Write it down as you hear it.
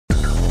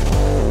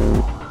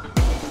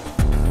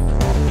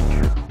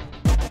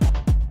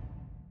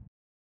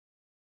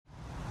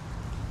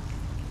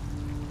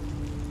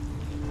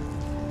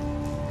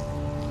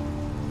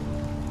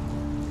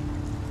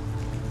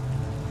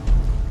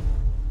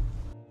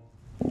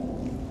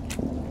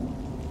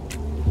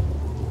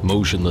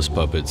motionless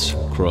puppets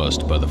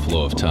crossed by the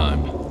flow of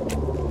time.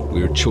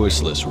 We are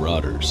choiceless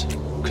rotters,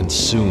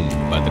 consumed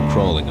by the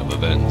crawling of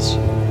events.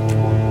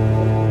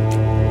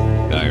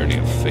 Irony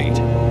of fate,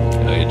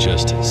 I had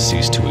just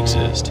ceased to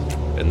exist,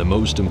 and the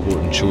most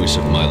important choice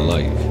of my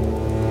life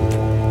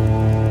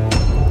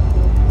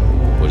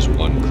was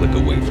one click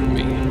away from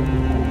me.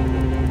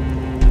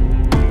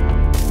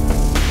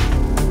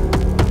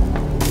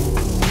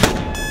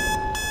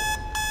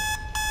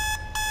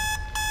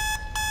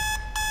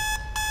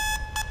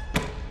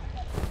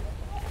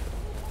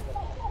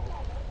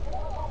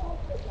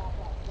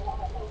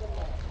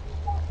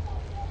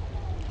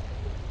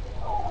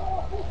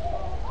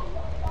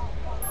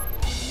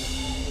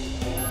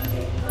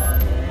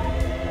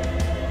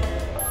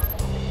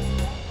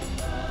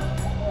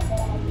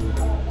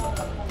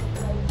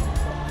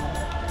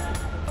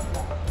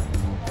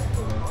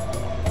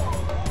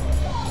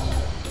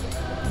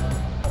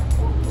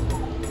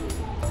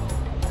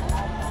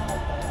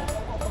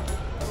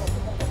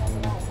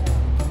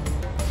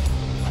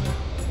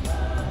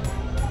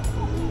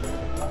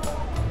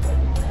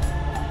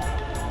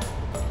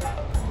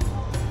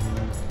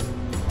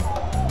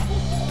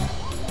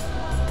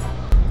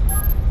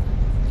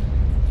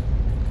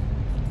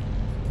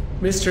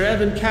 Mr.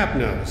 Evan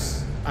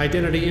Kapnos,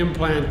 identity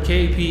implant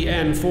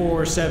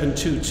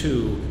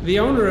KPN4722. The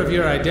owner of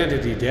your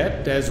identity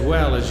debt, as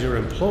well as your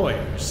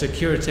employer,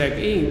 SecureTech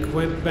Inc.,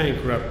 went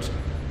bankrupt.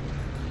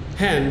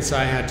 Hence,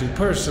 I had to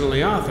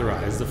personally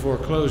authorize the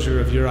foreclosure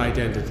of your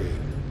identity.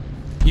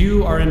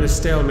 You are in a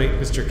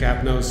stalemate, Mr.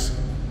 Kapnos.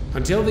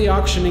 Until the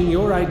auctioning,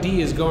 your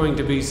ID is going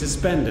to be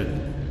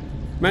suspended.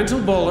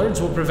 Mental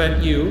bollards will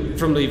prevent you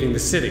from leaving the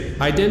city.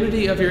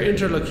 Identity of your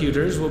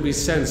interlocutors will be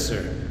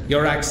censored.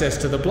 Your access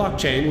to the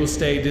blockchain will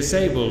stay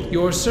disabled.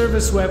 Your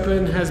service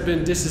weapon has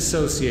been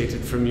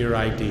disassociated from your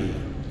ID.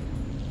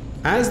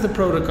 As the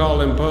protocol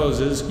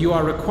imposes, you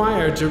are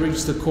required to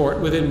reach the court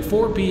within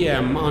 4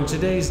 p.m. on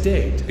today's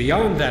date.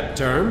 Beyond that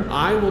term,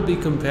 I will be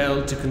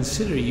compelled to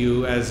consider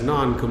you as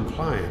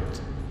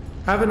non-compliant.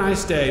 Have a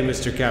nice day,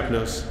 Mr.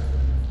 Kapnos.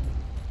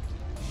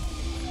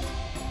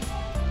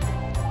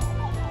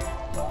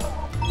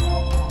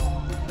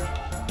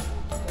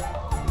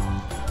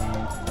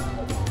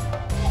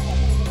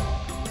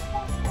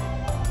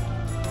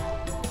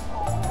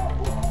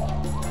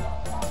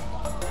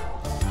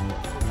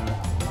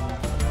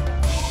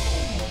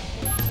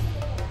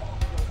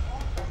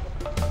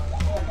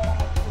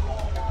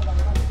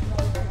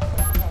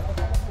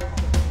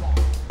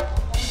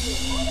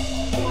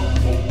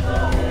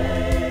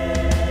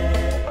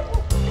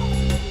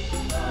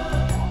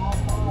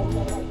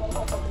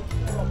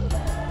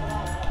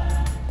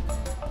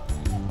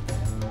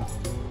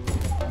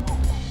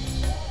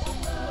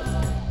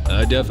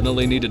 I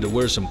definitely needed to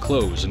wear some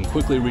clothes and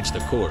quickly reach the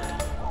court.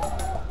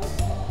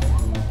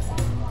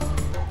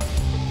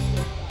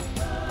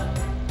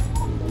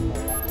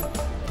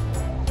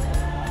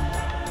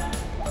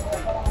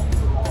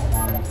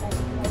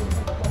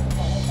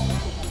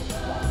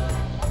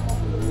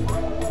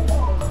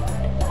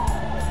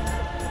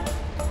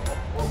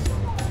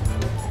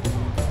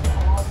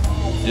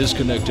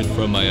 Disconnected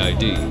from my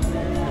ID,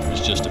 it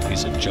was just a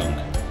piece of junk.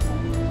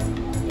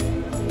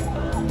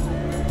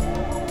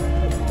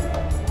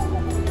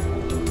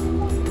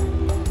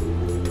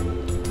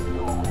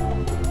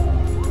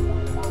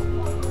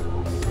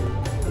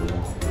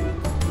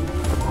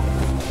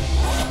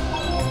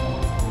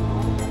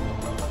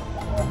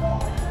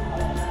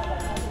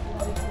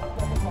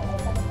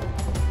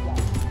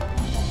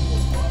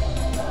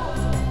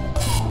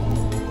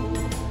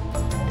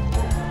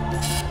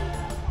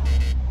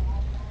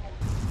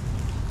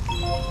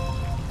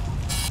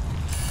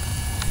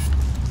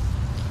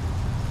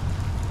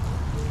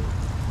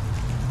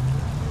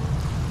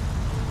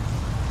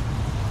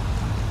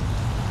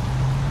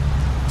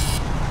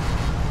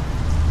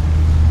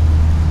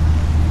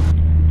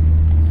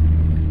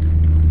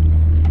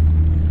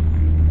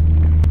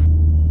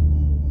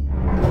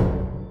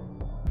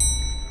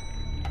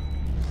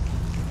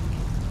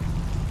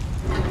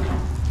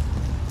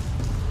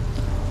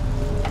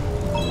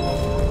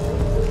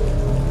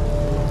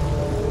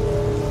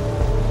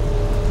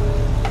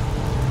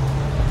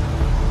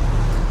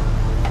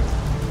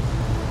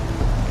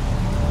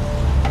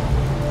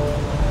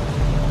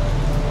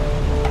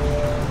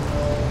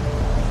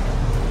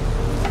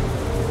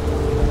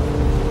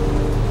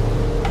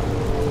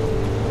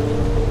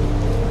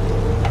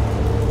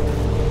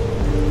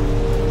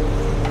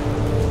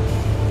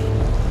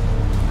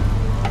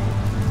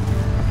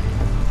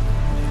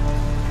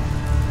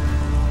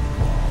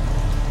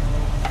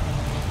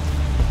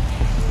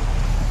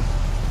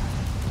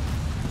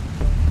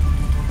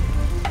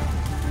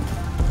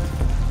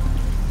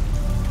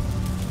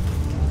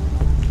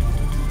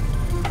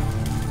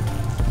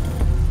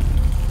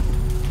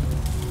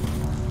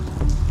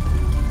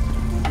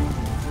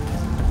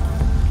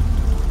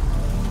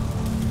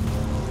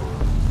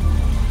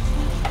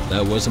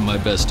 That wasn't my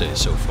best day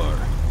so far,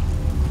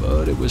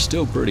 but it was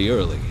still pretty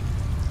early.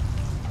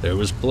 There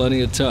was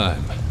plenty of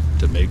time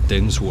to make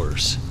things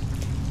worse.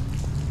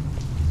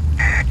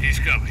 He's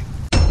coming.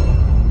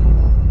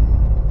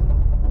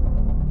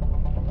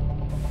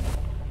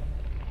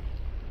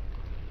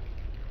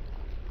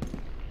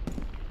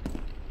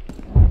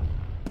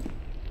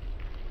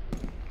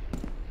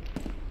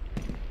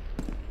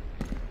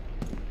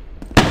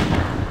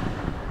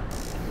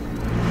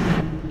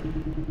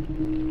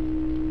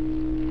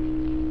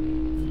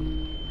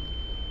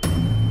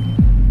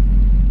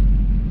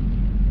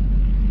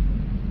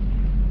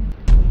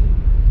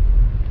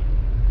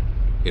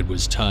 It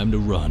was time to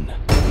run.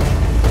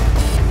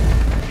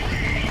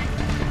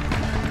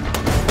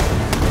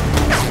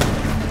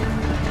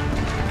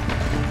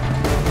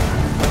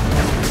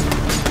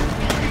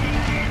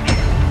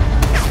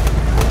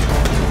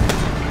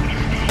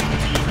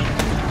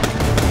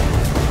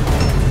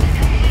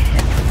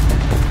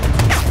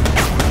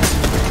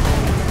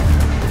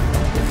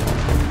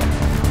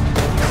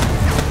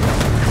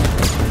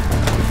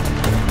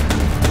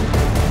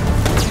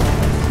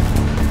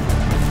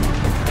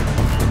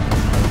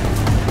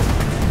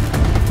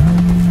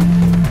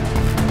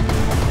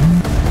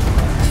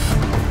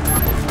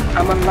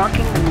 I'm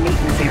unlocking the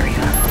maintenance area.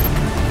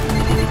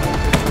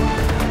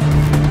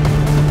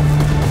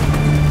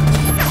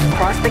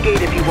 Cross the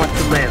gate if you want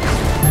to live.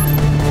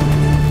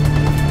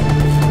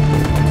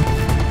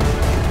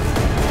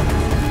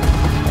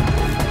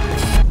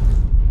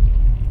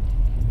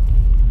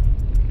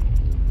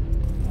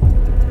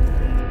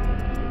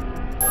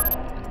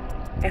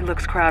 It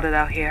looks crowded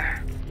out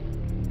here.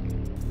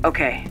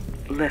 Okay,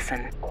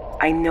 listen.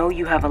 I know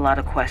you have a lot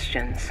of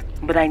questions,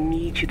 but I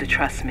need you to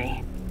trust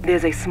me.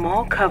 There's a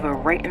small cover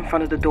right in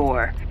front of the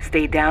door.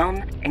 Stay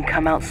down and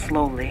come out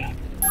slowly.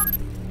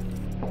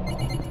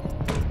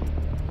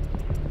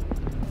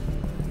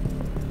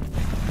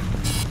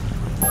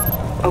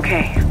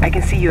 Okay, I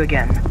can see you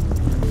again.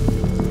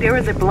 There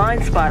is a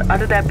blind spot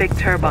under that big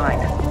turbine.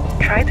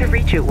 Try to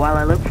reach it while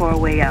I look for a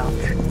way out.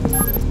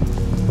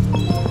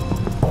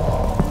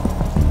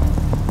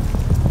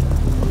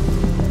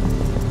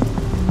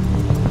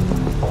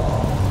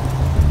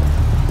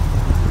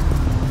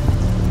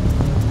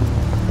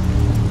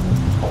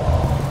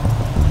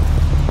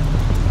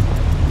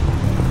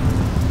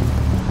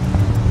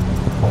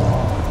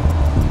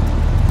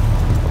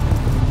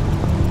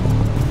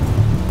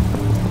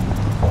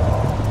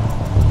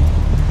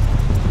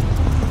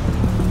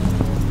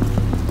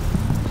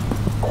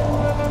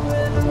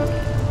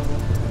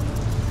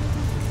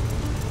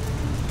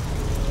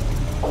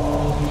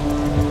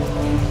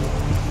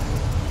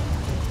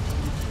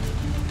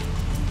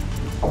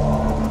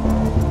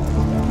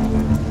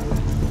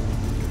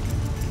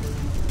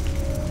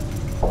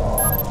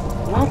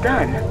 Well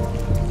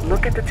done.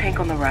 Look at the tank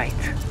on the right.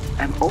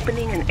 I'm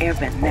opening an air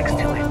vent next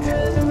to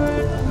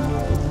it.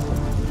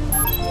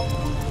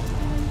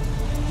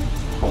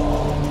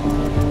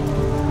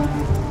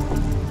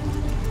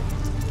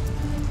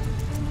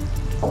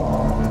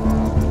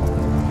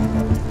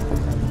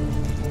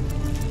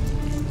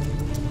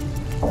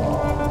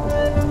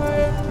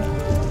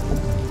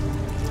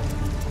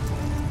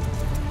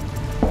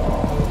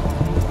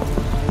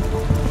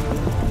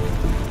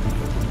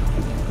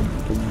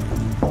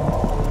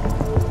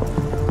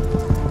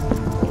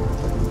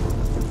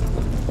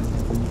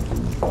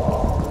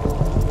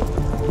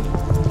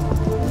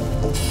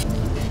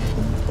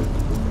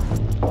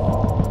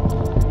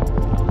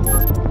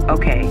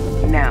 Okay,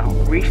 now,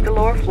 reach the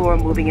lower floor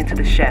moving into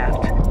the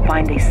shaft.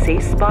 Find a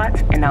safe spot,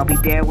 and I'll be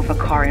there with a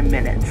car in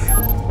minutes.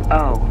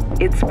 Oh,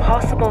 it's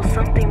possible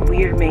something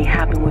weird may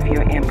happen with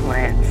your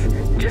implants.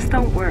 Just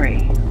don't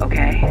worry,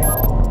 okay?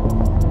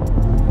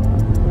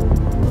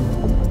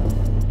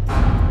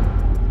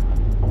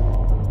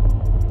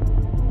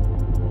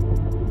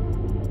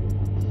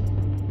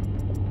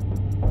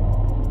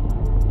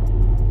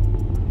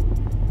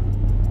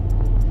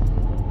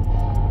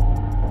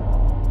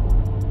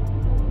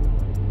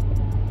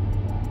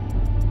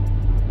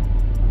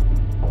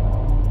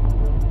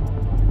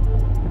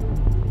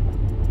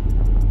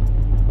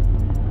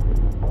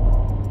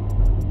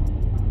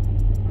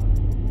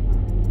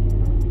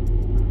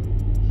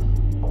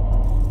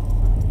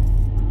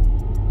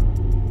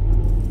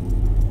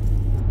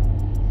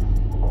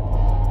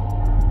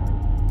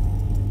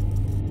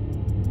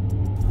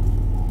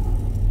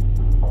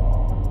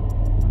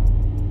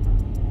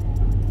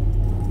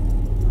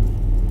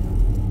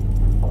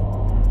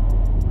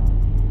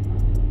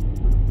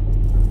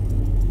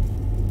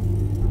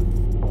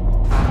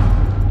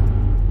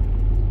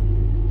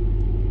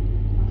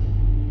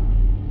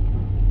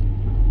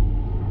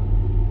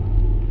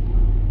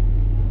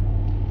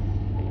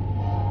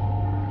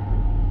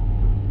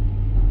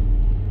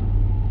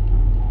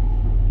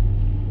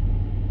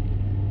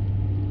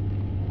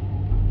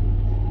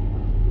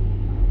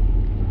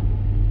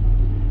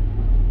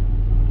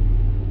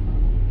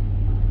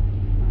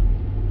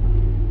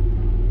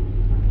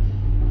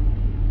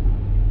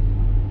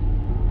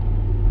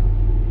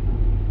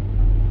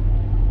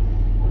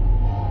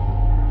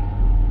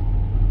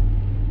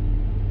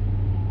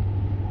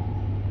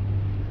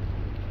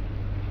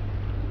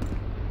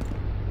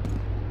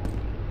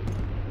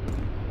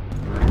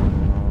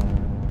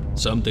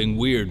 Something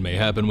weird may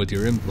happen with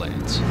your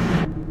implants.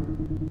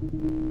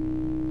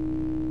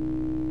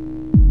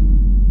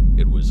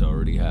 It was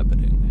already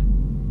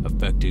happening,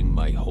 affecting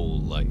my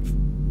whole life.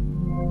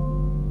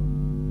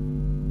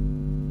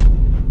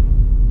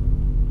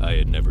 I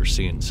had never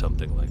seen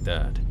something like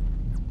that.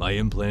 My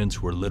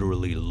implants were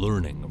literally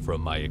learning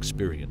from my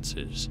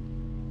experiences.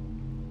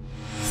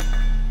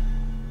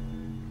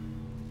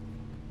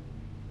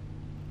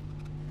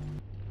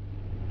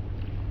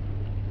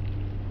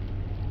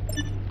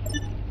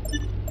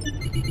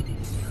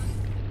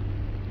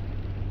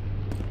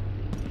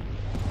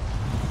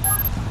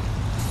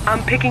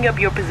 I'm picking up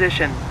your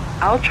position.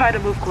 I'll try to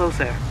move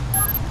closer.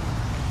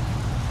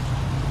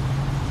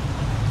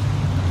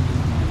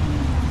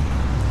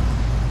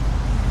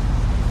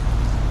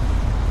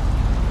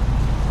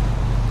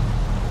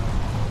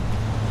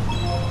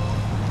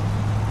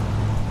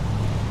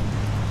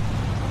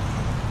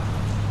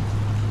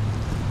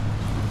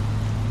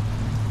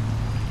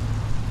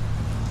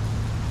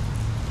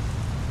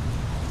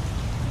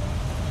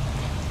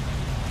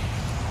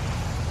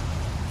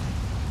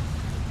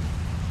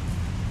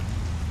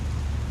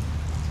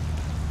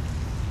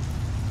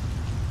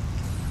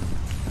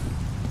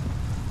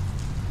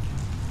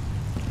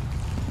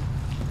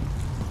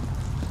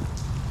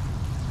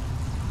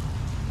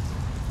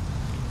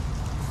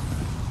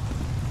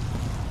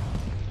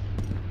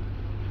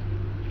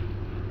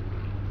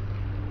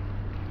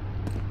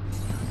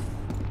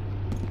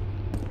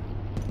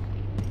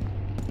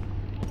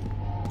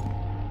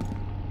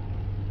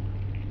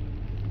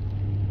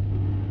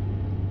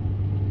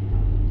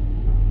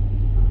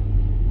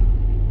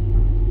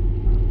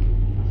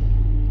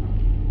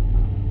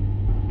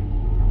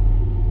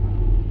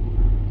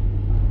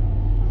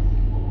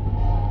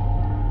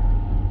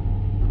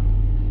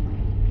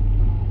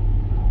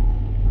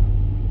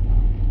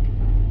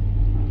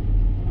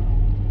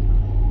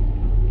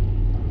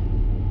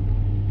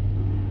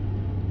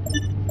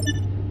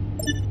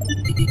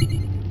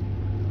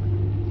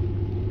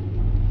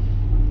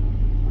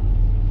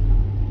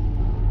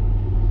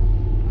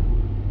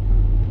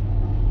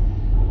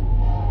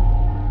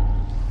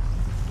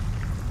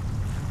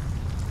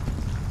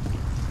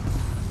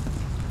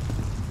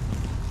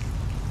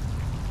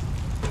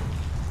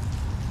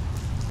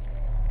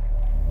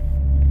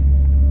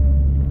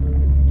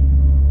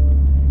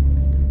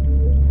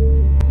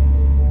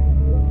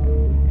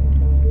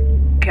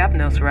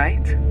 Kapnos,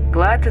 right?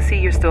 Glad to see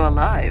you're still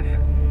alive.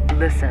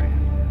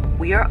 Listen,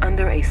 we are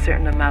under a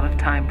certain amount of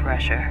time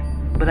pressure,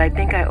 but I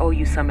think I owe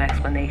you some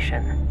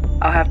explanation.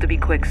 I'll have to be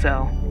quick,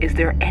 so is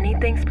there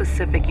anything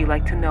specific you'd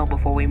like to know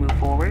before we move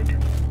forward?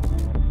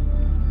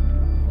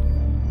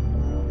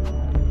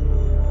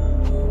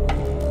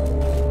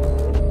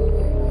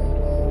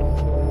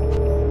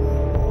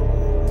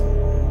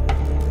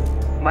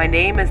 My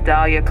name is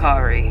Dahlia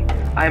Kari.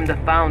 I am the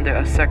founder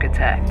of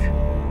Circuitect.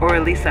 Or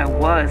at least I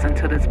was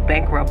until this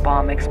bankrupt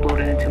bomb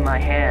exploded into my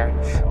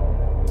hands.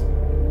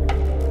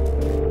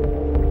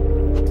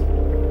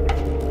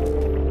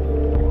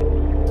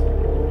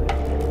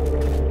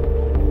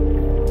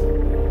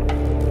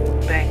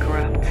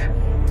 Bankrupt.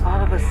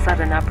 All of a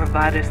sudden our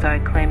provider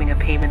started claiming a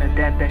payment of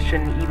debt that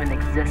shouldn't even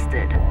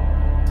existed.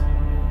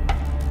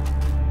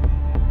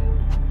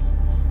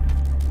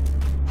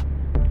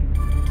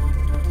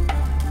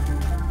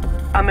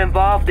 I'm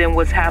involved in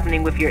what's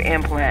happening with your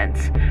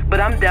implants, but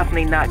I'm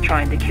definitely not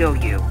trying to kill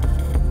you.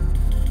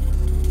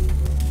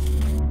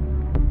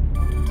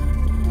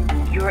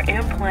 Your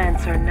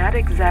implants are not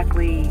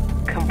exactly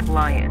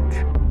compliant.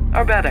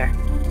 Or better,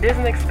 there's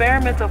an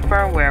experimental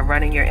firmware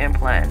running your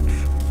implants.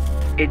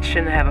 It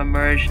shouldn't have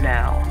emerged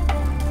now.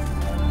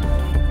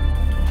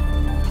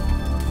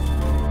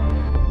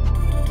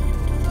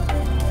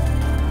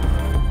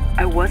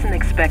 I wasn't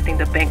expecting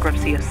the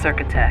bankruptcy of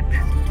Circuitect.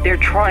 They're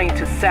trying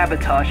to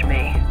sabotage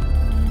me.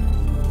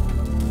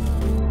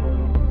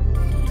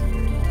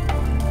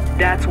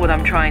 That's what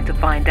I'm trying to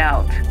find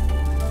out.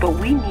 But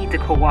we need to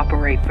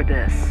cooperate for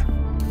this.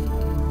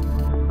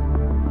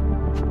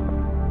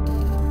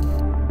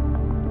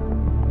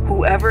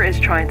 Whoever is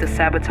trying to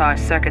sabotage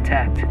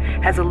Circuitect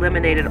has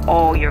eliminated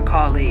all your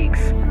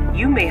colleagues.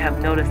 You may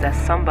have noticed that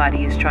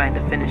somebody is trying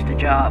to finish the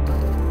job.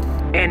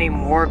 Any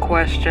more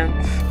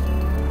questions?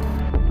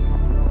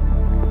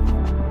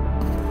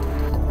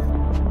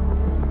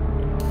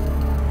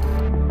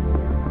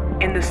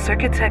 In the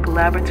Circuitect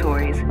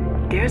laboratories,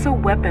 there's a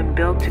weapon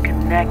built to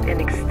connect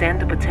and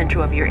extend the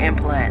potential of your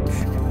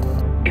implants.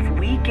 If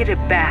we get it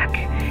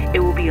back, it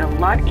will be a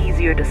lot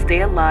easier to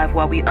stay alive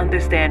while we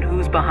understand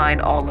who's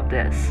behind all of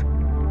this.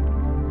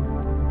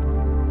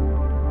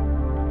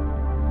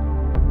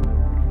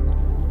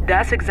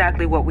 That's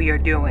exactly what we are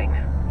doing.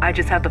 I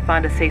just have to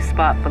find a safe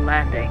spot for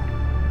landing.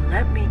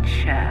 Let me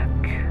check.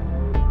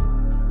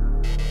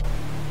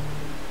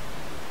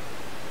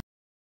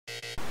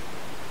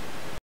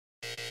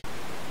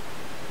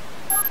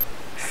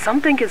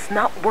 Something is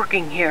not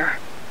working here.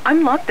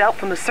 I'm locked out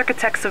from the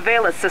Circuitect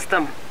surveillance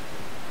system.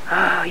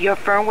 Your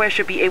firmware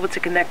should be able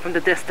to connect from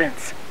the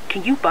distance.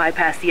 Can you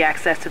bypass the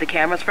access to the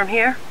cameras from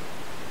here?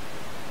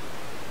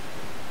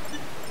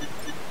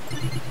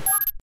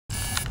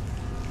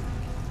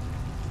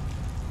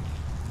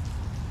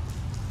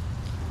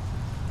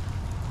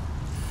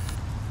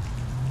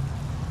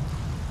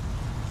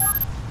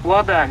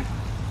 Well done.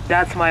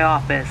 That's my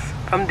office.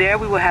 From there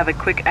we will have a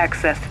quick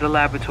access to the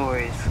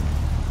laboratories.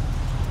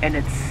 And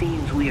it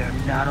seems we are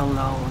not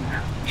alone.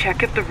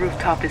 Check if the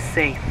rooftop is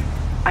safe.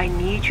 I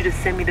need you to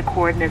send me the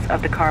coordinates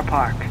of the car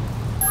park.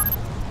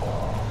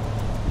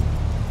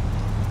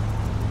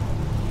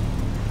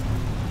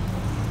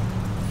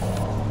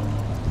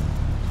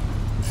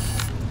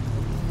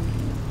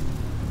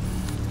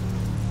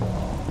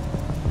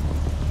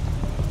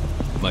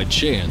 My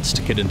chance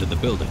to get into the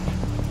building.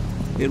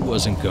 It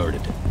wasn't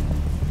guarded.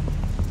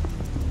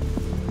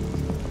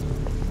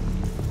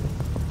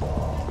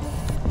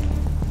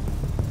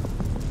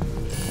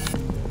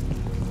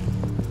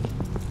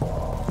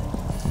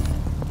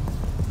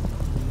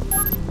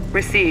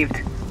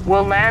 Received.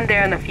 We'll land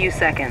there in a few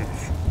seconds.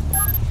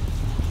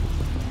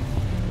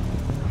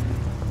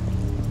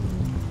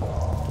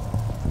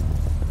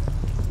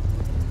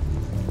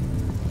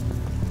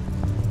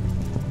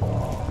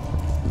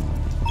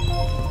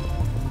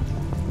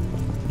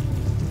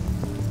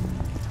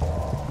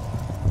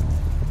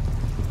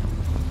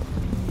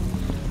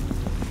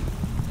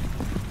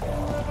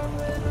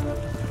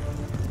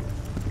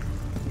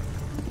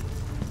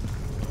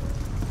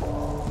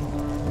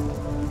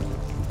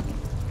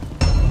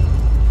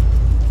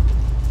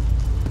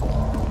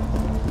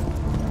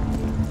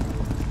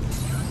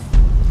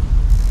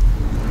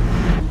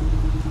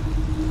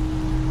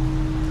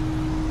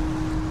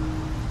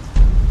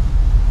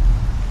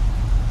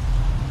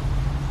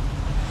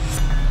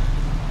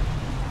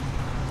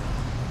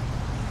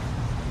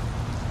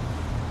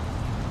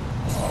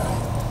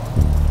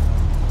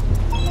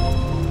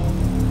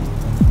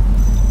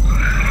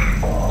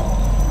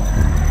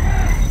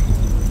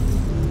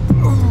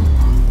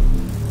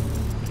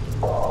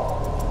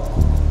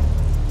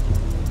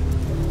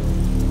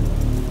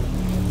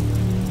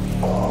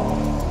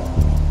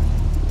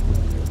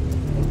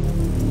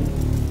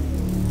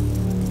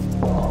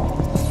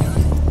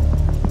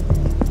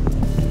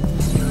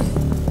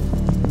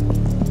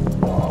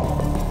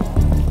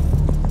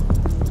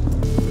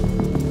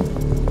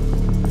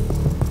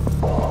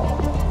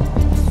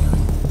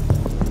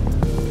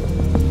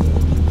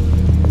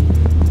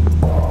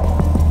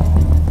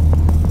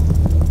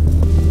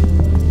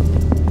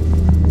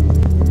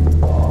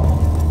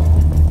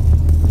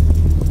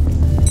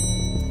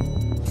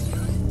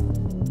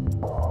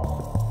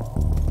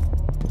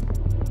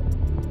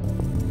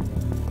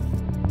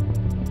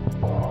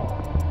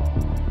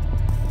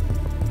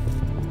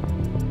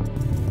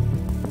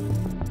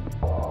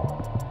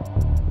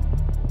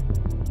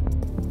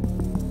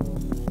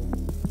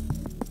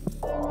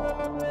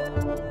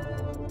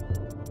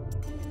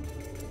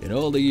 In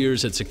all the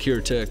years at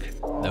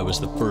SecureTech, that was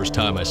the first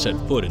time I set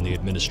foot in the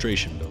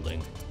administration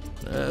building.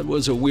 That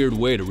was a weird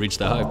way to reach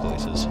the high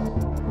places.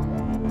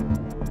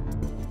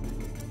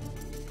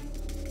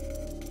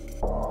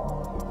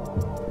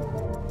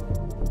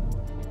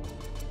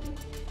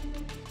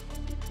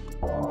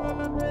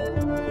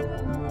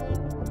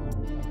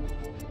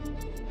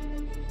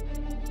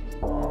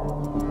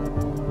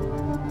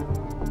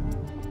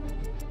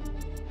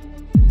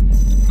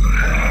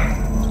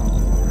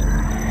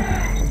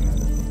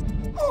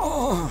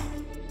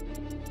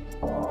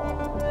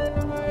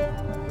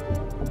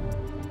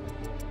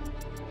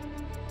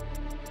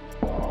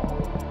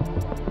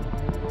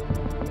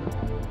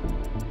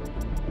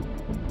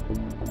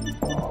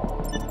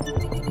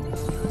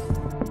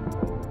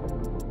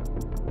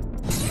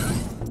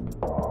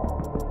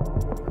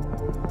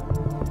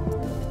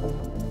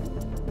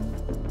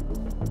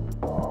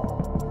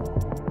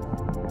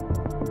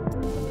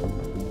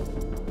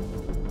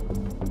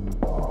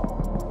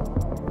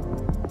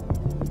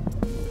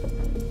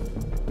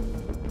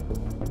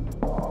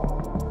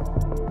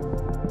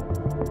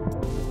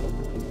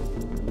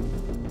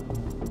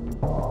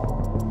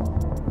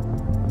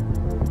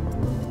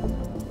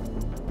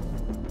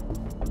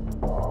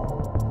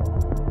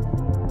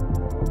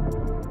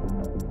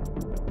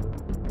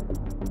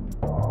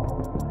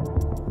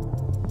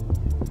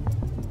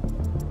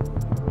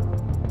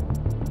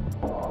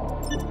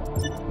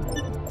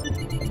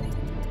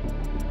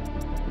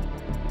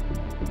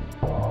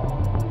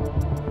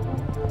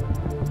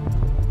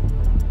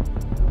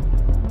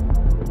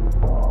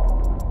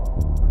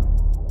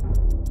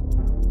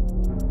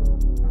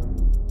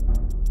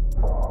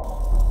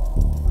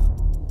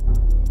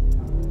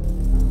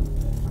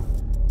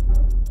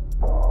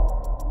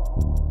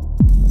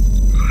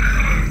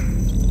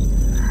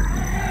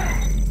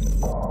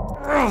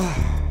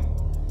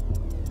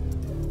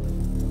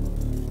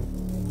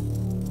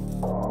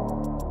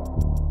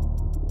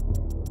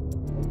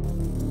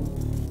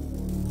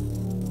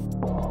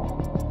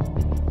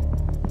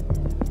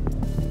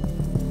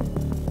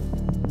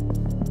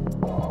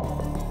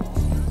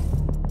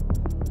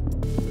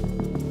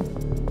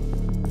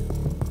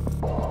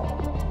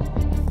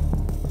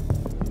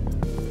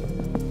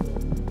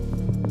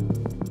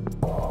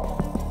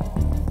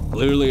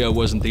 Clearly, I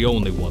wasn't the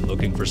only one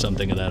looking for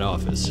something in that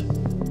office.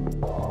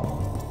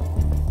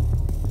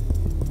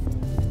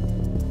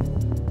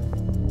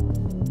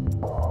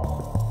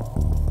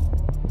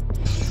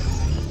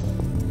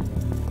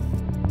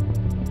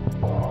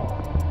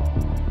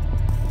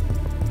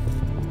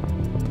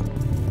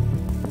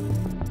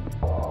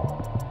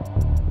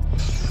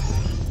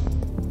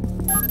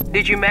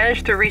 Did you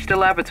manage to reach the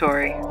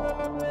laboratory?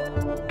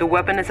 The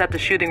weapon is at the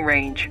shooting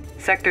range,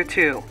 Sector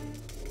 2.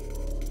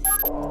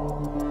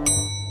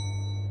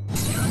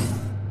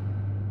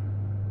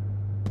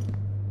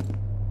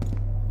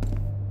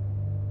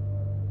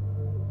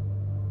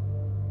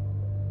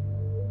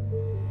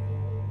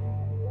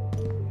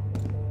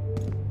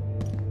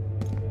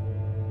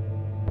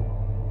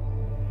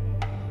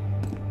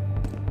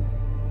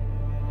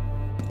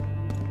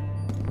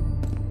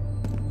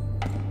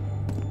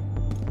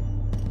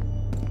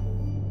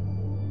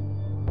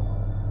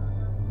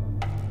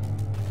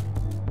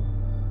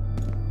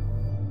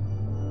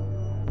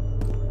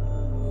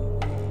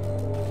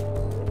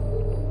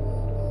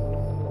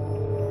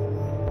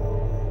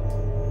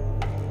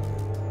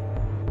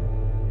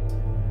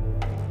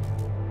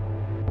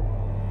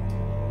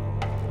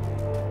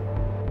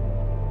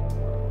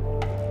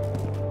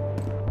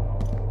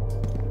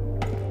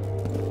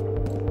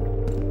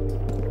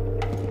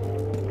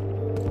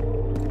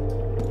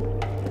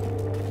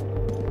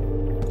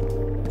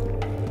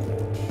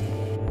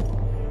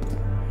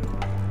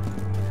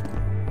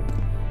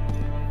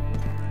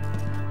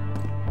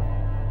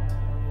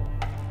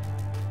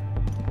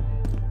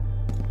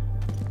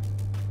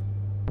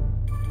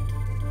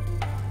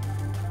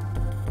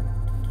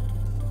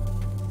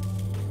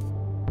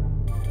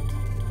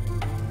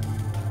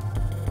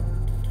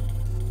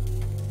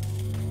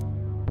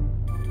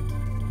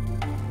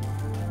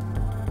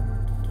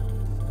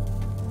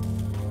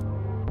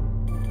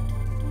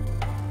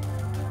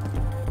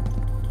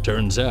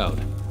 Turns out,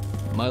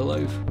 my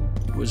life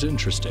was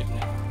interesting.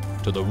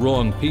 To the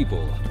wrong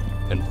people,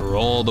 and for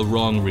all the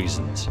wrong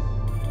reasons.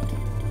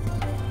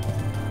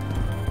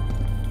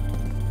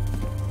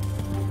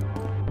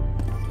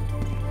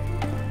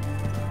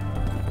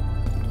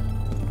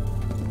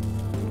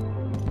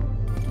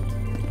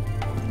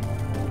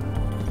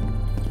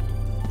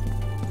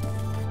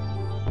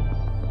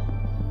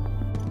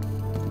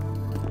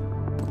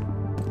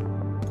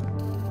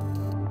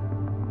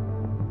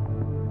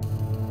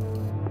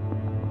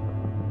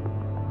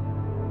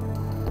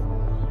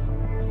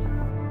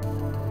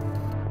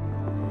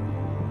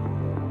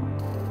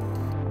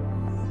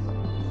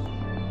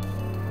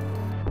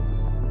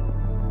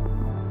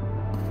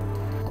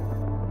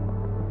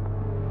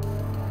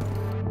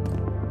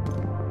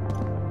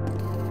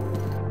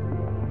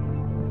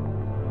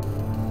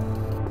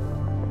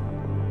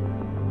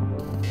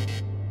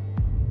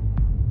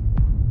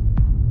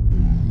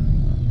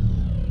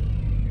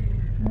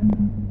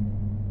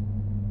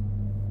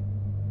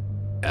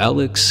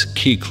 Alex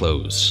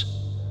Keyclose.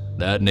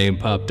 That name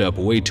popped up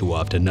way too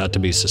often not to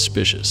be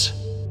suspicious.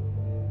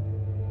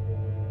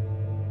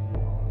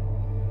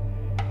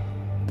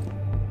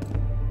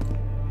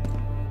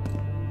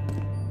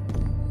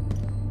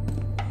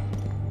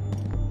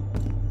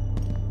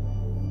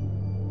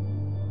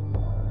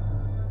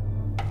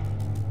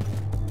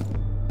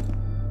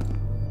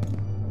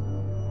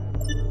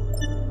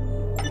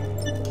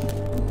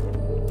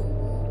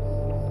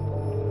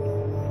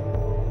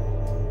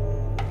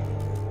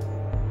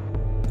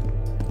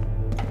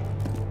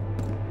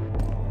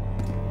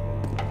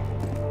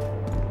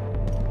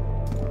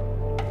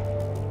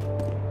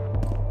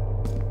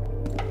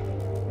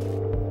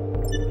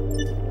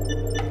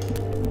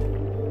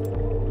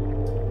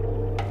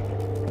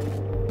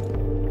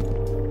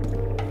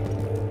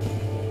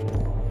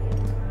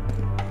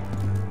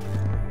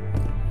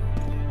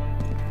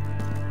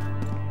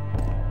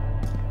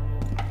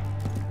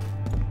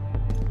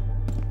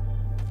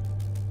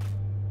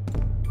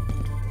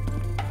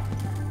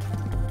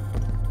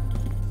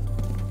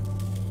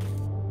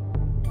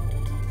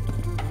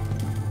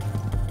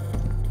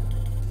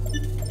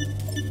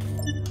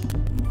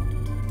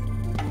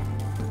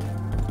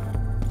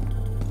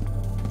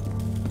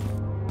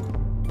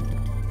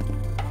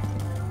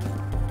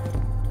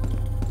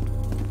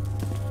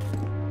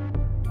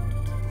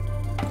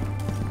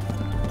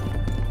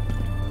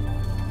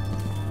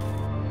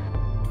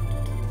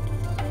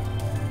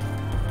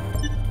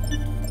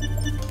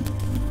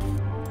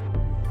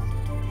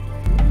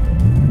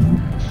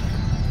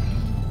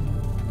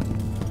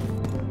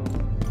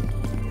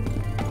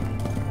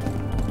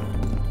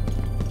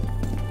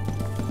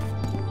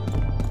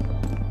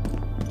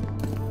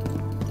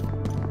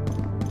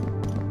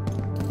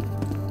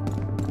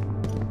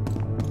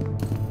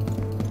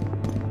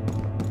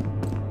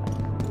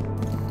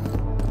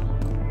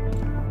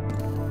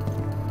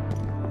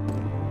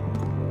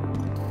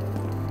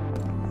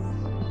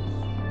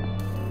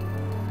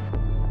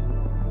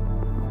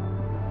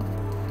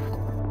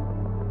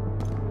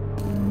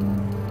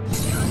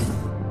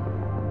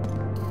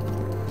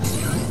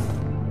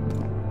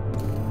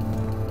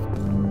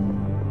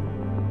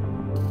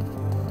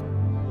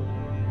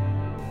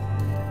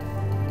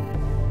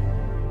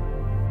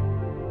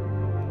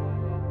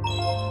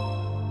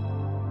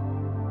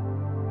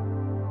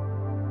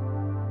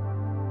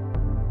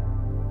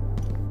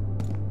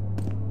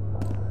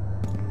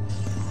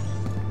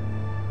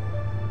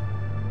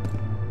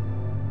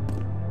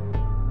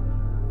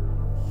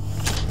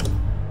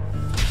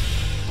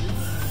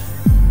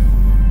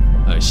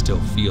 still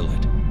feel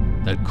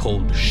it, that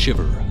cold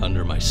shiver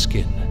under my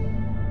skin.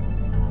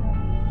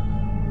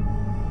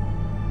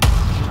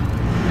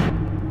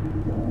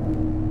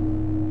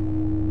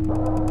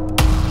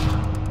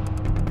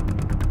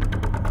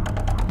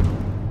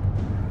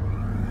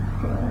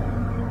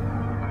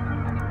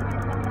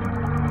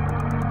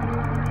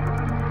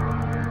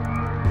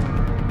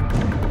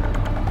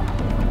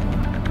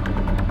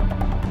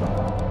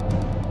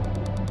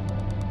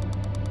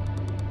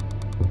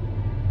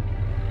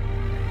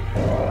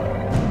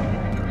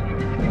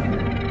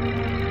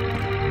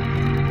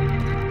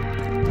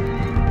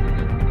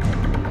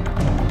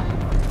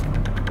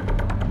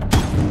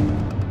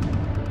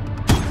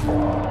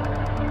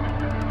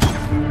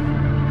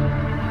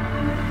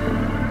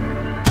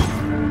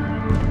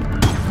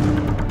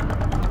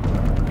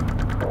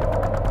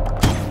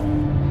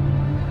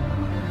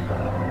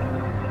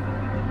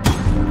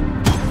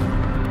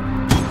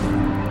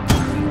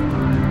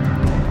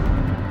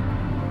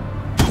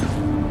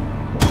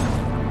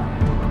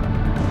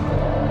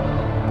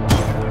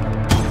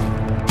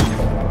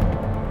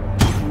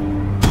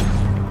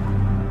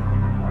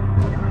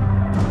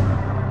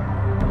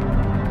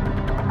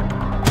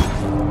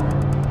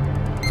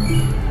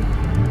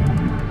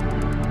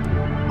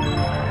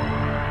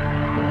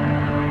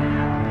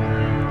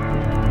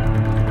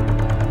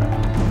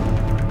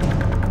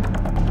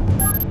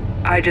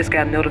 I just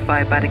got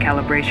notified by the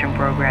calibration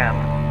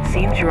program.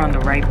 Seems you're on the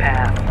right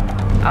path.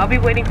 I'll be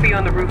waiting for you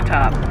on the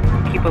rooftop.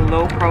 Keep a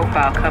low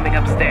profile coming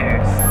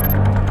upstairs.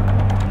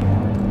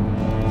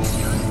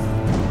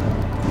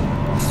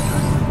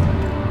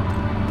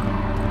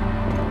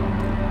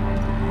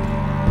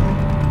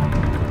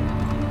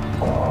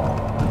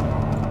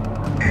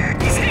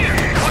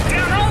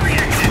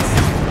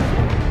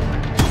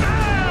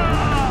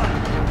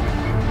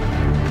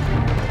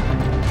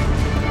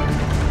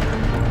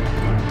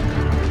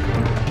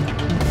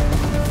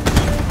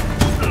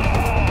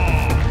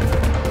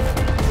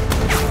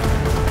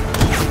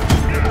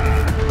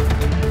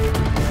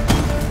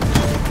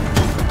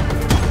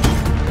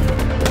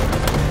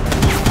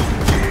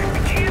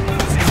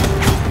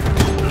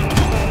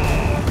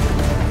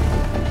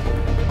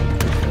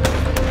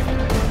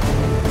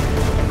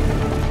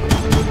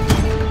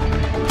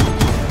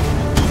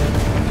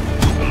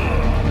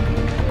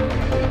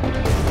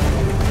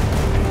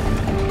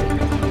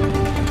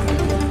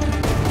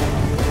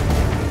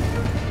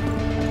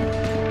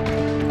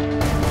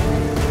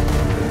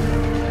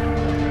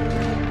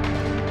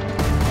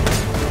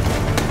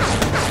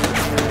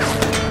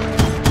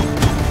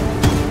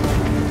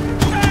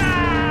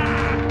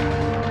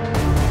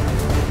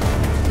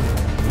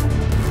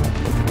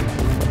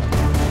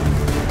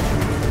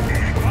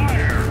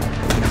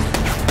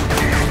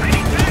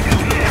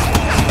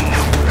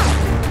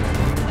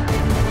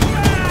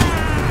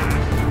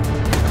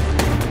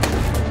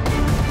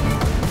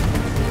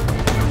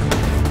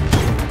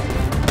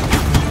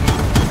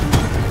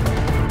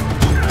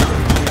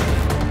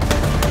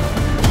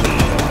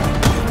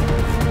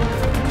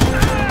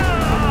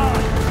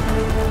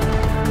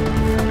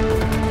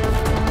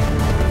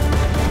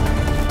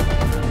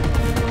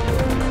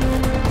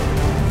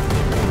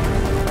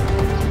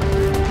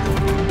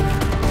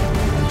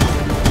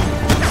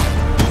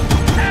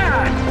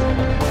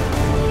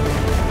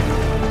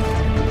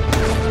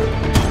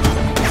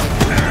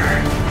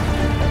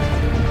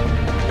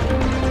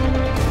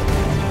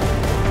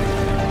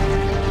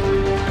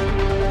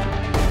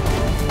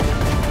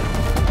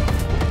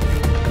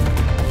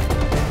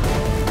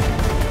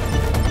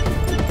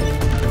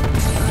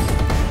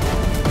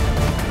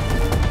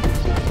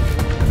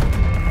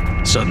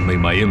 Suddenly,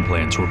 my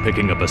implants were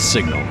picking up a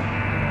signal.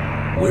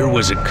 Where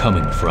was it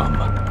coming from?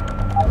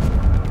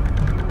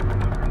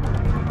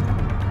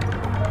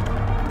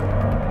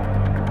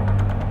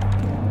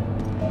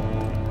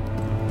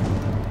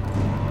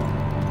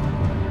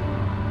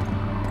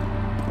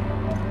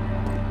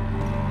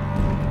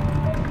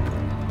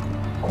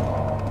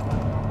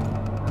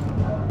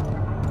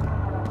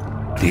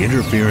 The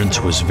interference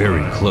was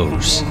very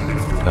close.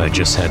 I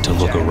just had to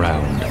look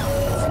around.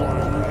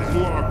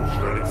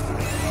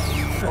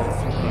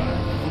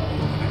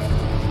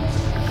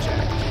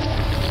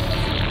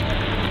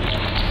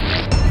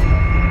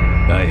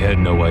 I had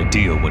no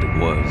idea what it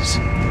was,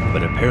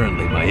 but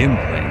apparently my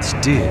implants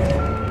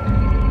did.